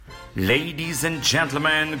Ladies and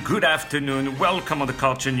gentlemen, good afternoon. Welcome on the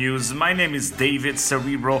Culture News. My name is David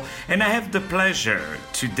Cerebro, and I have the pleasure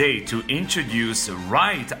today to introduce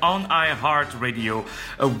right on iHeartRadio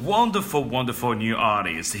a wonderful, wonderful new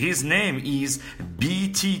artist. His name is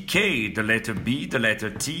BTK, the letter B, the letter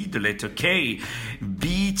T, the letter K.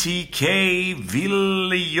 BTK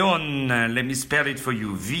Villeion. Let me spell it for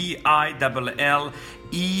you. Villeion.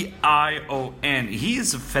 He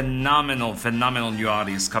is a phenomenal new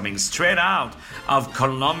artist coming straight out of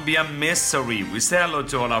Columbia, Missouri. We say hello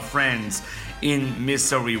to all our friends in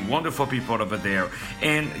Missouri, wonderful people over there.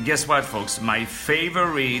 And guess what, folks? My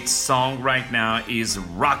favorite song right now is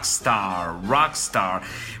Rockstar.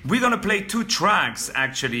 We're gonna play two tracks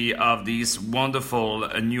actually of this wonderful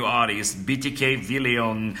new artist, BTK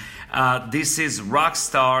Villeion. This is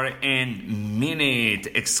Rockstar and Minute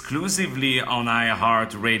exclusively on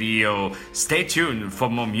iHeartRadio. Stay tuned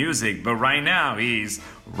for more music, but right now is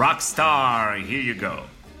Rockstar. Here you go.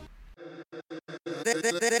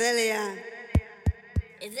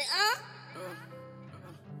 Is it on?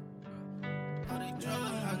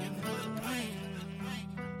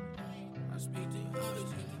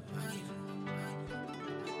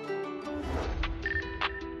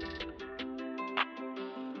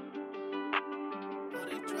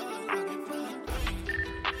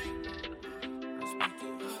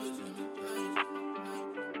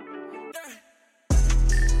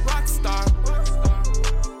 Rockstar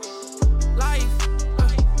life,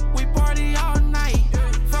 we party all night.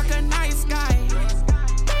 Fuck a nice guy.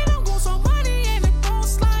 They don't go some money and it gon'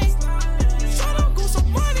 slide. Show them go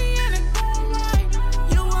some money and it gon' right.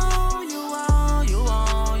 You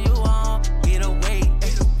won't get away.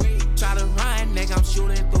 Try to run, nigga, I'm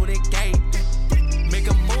shooting through the gate. Make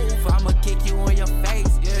a move, I'ma kick you in your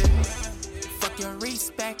face. Yeah. Fuck your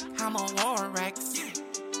respect, I'm on Warrex.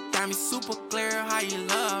 Got me super clear how you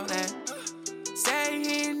love that. Say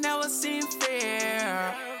he ain't never seen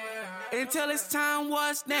fear until his time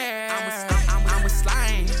was near. I'm a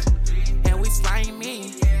slime, and we slime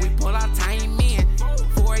me. We pull our time in,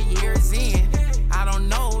 4 years in. I don't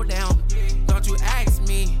know them, don't you ask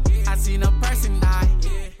me. I seen a person die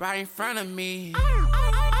right in front of me.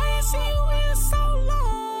 I ain't seen you in so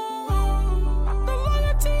long. The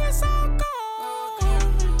loyalty is all gone.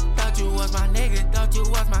 Thought you was my nigga, thought you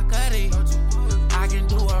was my cutty. I can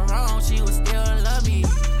do her wrong, she would still love me.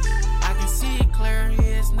 I can see it clear,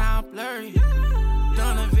 it's now blurry.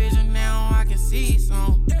 Done a vision now, I can see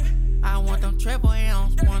some. I want them triple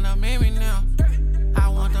M's, want them in me now. I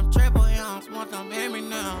want them triple M's, want them in me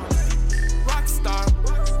now. Rockstar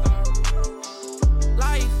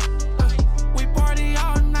life, we party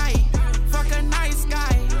all night. Fuck a nice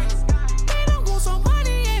guy. They don't go some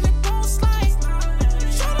money and it gon' slide.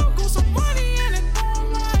 Show them go some money and it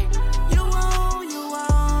gon' right. You won't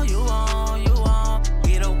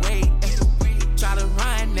get away. Try to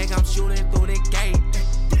run, nigga, I'm shooting through the gate.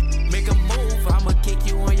 Make a move, I'ma kick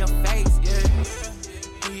you in your face. Yeah.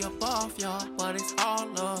 We above y'all, but it's all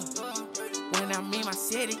love. When I'm in my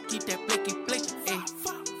city, keep that blicky.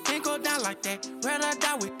 Ain't go down like that, rather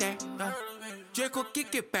die with that. Draco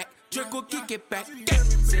kick it back, Yeah.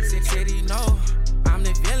 City, no, I'm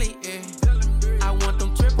the Villy, yeah. I want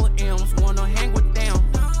them triple M's, wanna hang with them.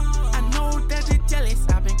 I know that they jealous,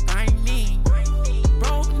 I've been grinding.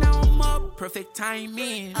 Broke, now I'm up, perfect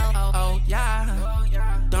timing. Oh yeah,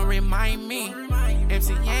 don't remind me.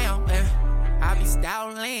 MCM, I be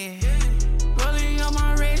styling. Rolling on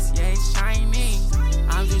my wrist, yeah, it's shining.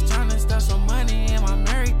 I'm just tryna stuff some money in my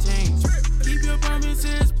Mary Jane. Keep your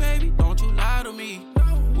promises, baby, don't you lie to me.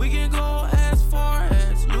 We can go as far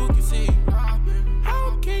as you can see.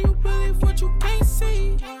 How can you believe what you can't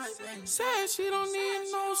see? Said she don't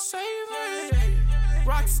need no saving.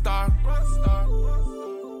 Rockstar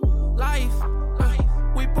life,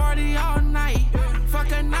 we party all night.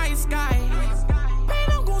 Fuck a nice guy. They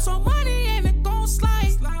don't go some money and it gon'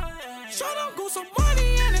 slide. Show them go some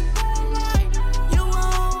money and it gon' right. You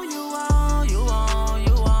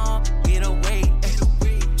won't get away.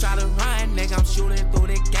 Try to run, nigga, I'm shooting through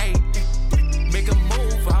the gate. Make a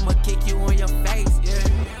move, I'ma kick you in your face. Yeah.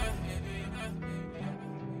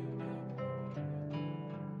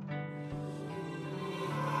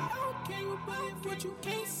 How can you believe what you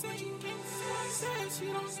can't see? Said she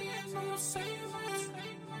don't need no saving.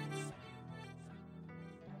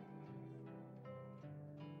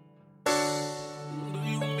 Do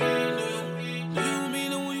you mean it? Do you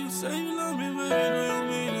mean it when you say you love me, baby? Do you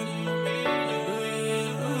mean it?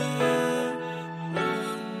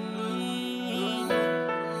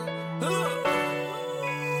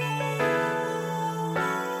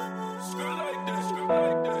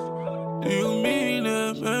 Do you mean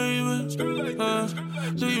it, baby?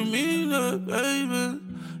 Do you mean that, baby?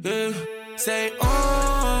 Yeah. Say,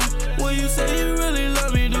 when you say you really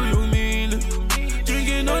love me, do you mean it?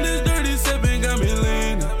 Drinking on this dirty sipping got me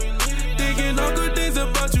leaning. Thinking all good things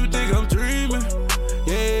about you, think I'm dreaming.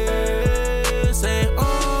 Yeah. Say,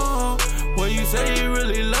 when you say you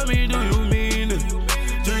really love me, do you mean it?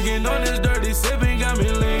 Drinking on this dirty sipping got me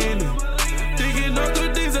leaning. Thinking all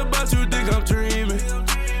good things about you, think I'm dreaming.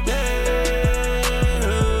 Yeah.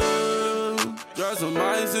 Drop some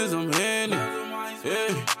ice and some Henny.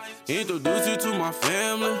 Yeah. Introduce you to my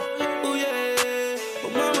family. Oh yeah.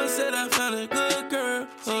 But mama said I found a good girl.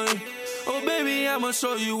 Oh, yeah. Oh baby, I'ma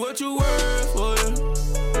show you what you worth. Oh,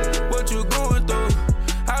 yeah. What you going through?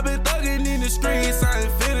 I've been thugging in the streets, I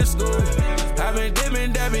ain't finished school. I've been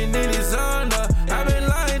dipping, dabbing in his under. I've been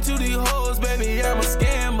lying to these hoes, baby, I'm a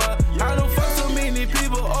scammer. I don't fuck so many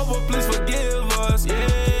people over, please forgive us, yeah.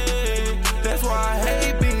 That's why I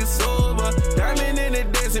hate being sober. Diamond in the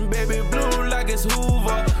dancing, baby, blue like it's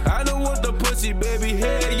Hoover. I don't want the pussy, baby,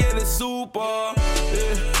 hell yeah, it's super,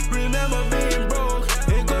 yeah. Remember being broke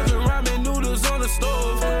and cooking ramen noodles on the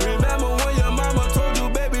stove. Remember when your mama told you,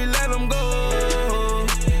 baby, let them go.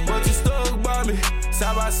 But you stuck by me,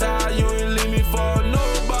 side by side, you ain't leave me for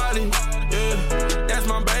nobody, yeah. That's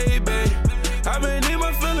my baby. I've been in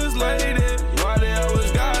my feelings lately. Why they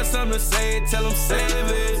always got something to say, tell them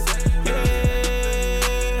save it, yeah.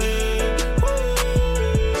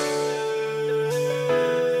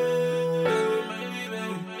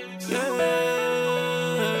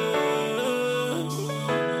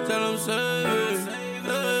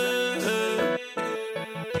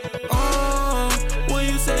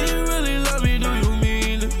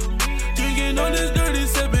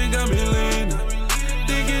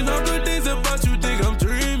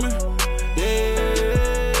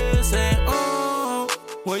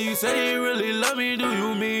 Say you really love me, do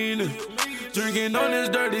you mean it? Drinking on this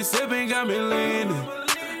dirty sipping got me leaning.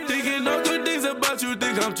 Thinking all good things about you,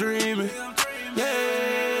 think I'm dreaming.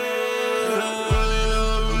 Yeah.